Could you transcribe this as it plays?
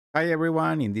Hi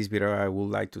everyone, in this video I would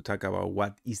like to talk about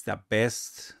what is the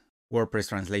best WordPress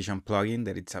translation plugin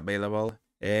that it's available,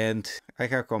 and I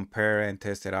have compared and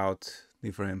tested out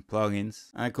different plugins.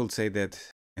 I could say that,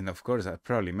 and of course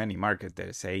probably many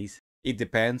marketers says it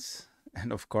depends,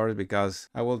 and of course because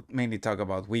I will mainly talk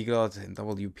about Weglot and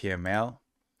WPML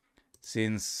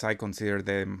since I consider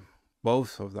them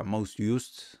both of the most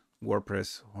used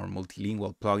WordPress or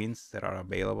multilingual plugins that are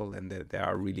available and that they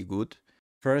are really good.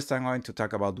 First, I'm going to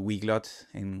talk about Weglot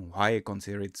and why I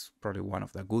consider it's probably one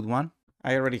of the good one.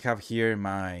 I already have here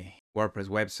my WordPress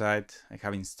website. I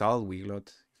have installed Weglot.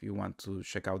 If you want to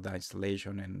check out the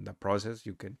installation and the process,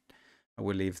 you can. I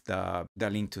will leave the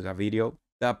link to the video.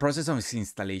 The process of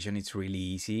installation is really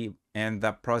easy, and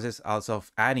the process also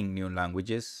of adding new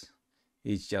languages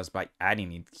is just by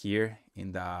adding it here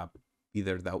in the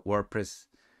either the WordPress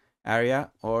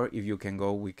area, or if you can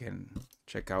go, we can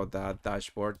check out the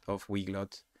dashboard of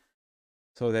Weglot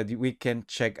so that we can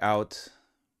check out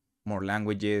more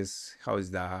languages, how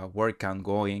is the word count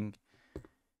going.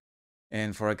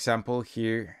 And for example,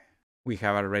 here we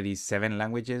have already 7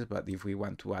 languages, but if we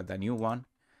want to add a new one,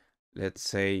 let's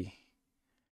say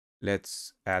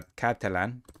let's add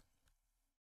Catalan.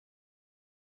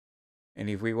 And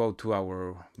if we go to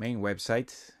our main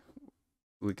website,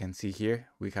 we can see here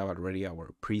we have already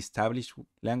our pre-established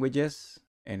languages.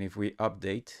 And if we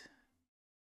update,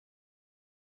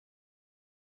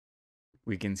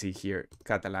 we can see here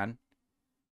Catalan.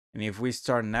 And if we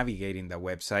start navigating the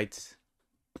website,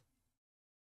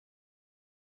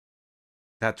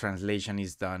 that translation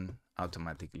is done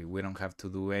automatically. We don't have to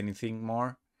do anything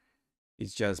more.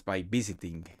 It's just by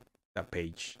visiting the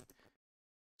page.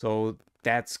 So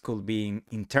that could be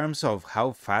in terms of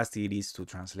how fast it is to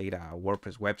translate a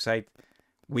WordPress website.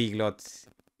 Weglot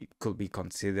could be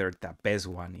considered the best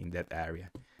one in that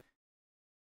area.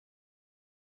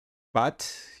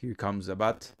 But here comes the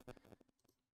but,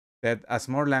 that as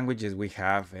more languages we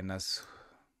have and as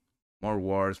more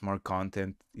words, more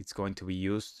content it's going to be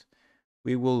used,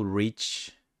 we will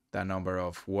reach the number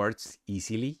of words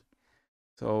easily.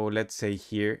 So let's say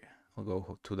here, I'll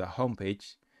go to the home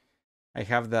page. I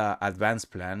have the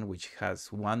advanced plan, which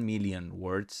has 1 million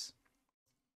words.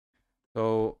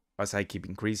 So as I keep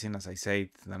increasing, as I said,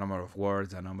 the number of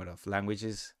words, the number of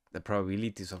languages, the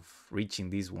probabilities of reaching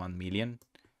this 1 million,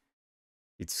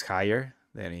 it's higher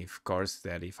than of course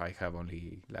that if I have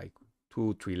only like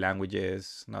 2-3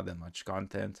 languages, not that much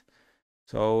content.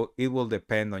 So it will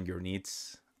depend on your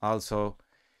needs. Also,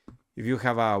 if you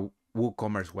have a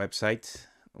WooCommerce website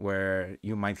where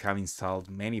you might have installed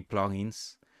many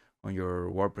plugins on your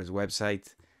WordPress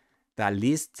website, the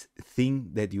least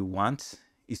thing that you want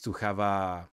is to have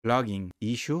a plugin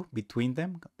issue between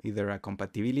them, either a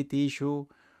compatibility issue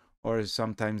or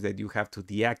sometimes that you have to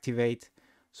deactivate.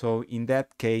 So in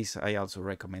that case, I also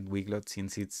recommend Weglot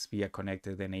since it's via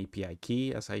connected and API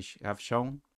key, as I have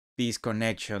shown. This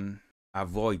connection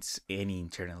avoids any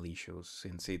internal issues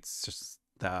since it's just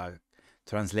the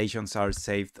translations are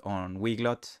saved on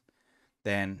Weglot.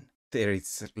 Then there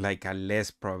is like a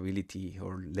less probability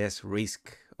or less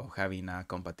risk of having a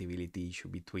compatibility issue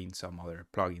between some other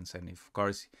plugins. And of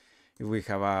course, if we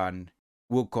have a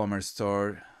WooCommerce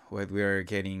store where we are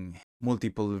getting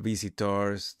multiple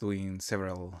visitors buying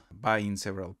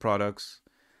several products,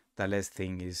 the last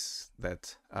thing is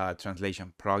that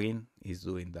translation plugin is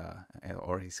doing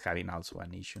or is having also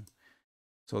an issue.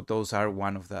 So those are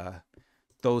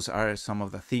some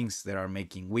of the things that are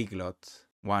making Weglot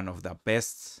one of the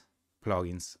best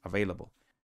plugins available.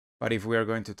 But if we are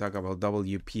going to talk about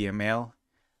WPML,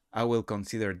 I will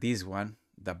consider this one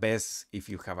the best if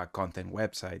you have a content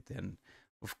website. And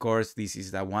of course, this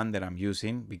is the one that I'm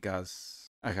using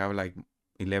because I have like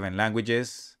 11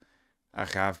 languages. I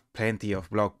have plenty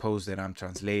of blog posts that I'm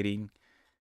translating.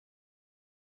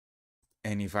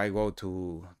 And if I go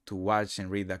to watch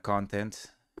and read the content,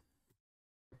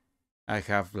 I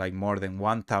have like more than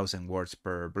 1,000 words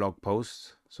per blog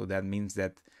post. So that means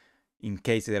that in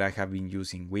case that I have been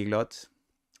using Weglot,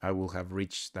 I will have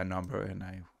reached the number. And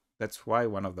that's why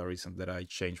one of the reasons that I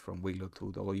changed from Weglot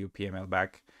to WPML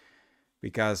back,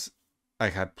 because I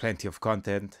had plenty of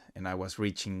content and I was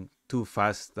reaching too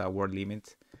fast the word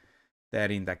limit. That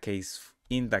in the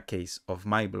case of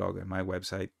my blog and my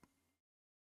website,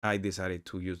 I decided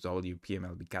to use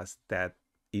WPML because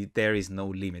there is no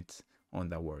limit on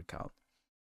the word count.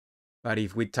 But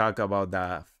if we talk about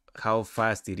how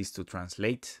fast it is to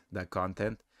translate the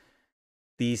content,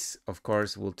 this of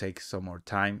course will take some more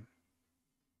time,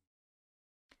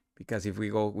 because if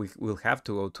we will have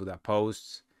to go to the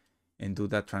posts and do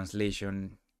that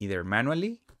translation either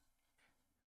manually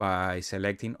by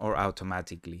selecting or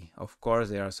automatically. Of course,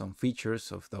 there are some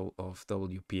features of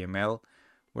WPML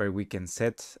where we can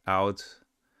set out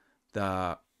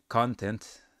the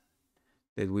content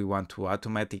that we want to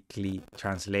automatically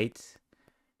translate,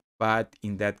 but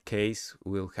in that case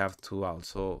we'll have to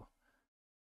also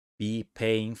be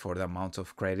paying for the amount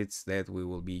of credits that we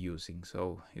will be using.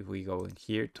 So if we go in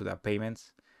here to the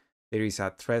payments, there is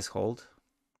a threshold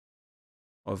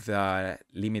of the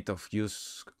limit of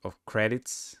use of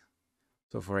credits.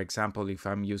 So for example, if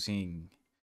I'm using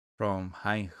from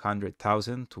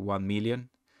 100,000 to 1 million,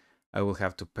 I will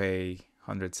have to pay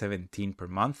 117 per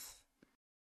month.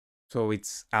 So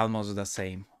it's almost the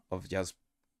same of just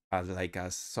as like a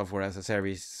software as a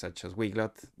service such as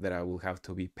Weglot, that I will have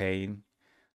to be paying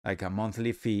like a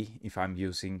monthly fee if I'm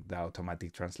using the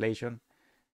automatic translation.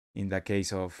 In the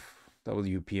case of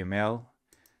WPML,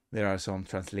 there are some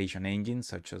translation engines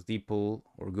such as DeepL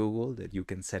or Google that you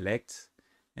can select,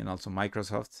 and also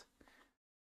Microsoft.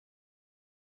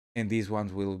 And these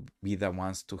ones will be the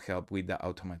ones to help with the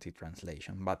automatic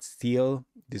translation. But still,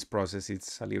 this process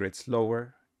is a little bit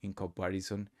slower in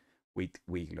comparison with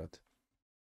Weglot.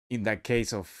 In the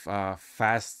case of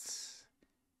fast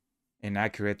and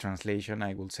accurate translation,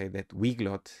 I will say that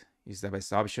Weglot is the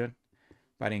best option.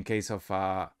 But in case of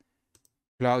a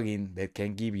plugin that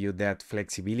can give you that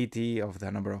flexibility of the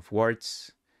number of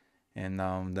words and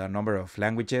the number of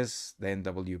languages, then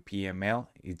WPML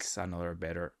it's another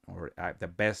better or the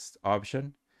best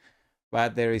option.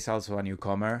 But there is also a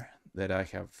newcomer that I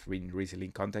have been recently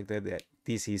contacted.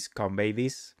 This is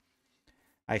Conveythis.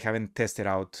 I haven't tested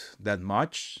out that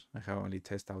much. I have only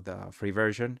tested out the free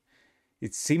version.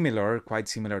 It's similar, quite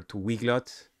similar to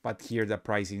Weglot, but here the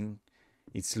pricing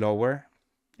is lower.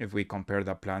 If we compare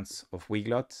the plans of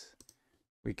Weglot,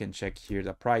 we can check here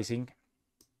the pricing.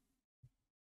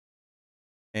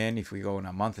 And if we go on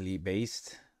a monthly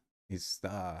based, it's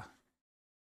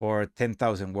for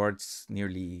 10,000 words,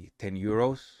 nearly 10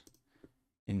 euros.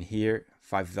 In here,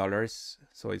 $5.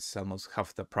 So it's almost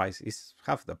half the price. It's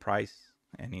half the price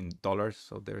and in dollars.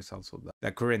 So there's also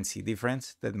the currency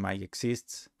difference that might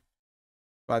exist.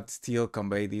 But still,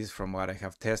 Conveythis, from what I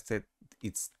have tested,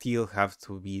 it still have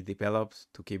to be developed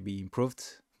to keep being improved.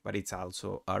 But it's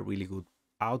also a really good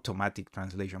automatic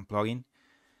translation plugin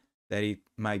that it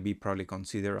might be probably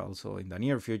considered also in the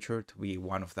near future to be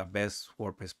one of the best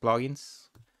WordPress plugins,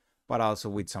 but also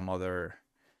with some other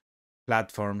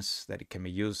platforms that it can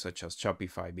be used, such as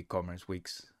Shopify, BigCommerce,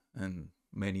 Wix, and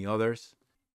many others.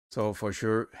 So for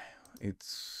sure,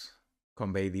 it's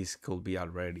Conveythis could be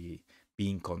already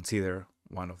being considered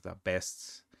one of the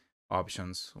best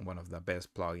options, one of the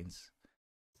best plugins.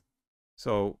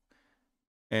 So,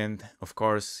 and of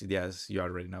course, yes, you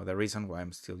already know the reason why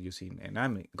I'm still using, and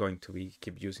I'm going to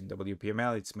keep using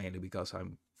WPML. It's mainly because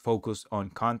I'm focused on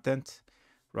content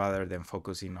rather than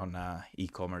focusing on an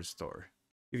e-commerce store.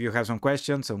 If you have some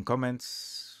questions, some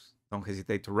comments, don't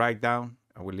hesitate to write down.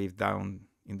 I will leave down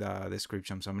in the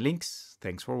description some links.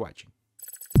 Thanks for watching.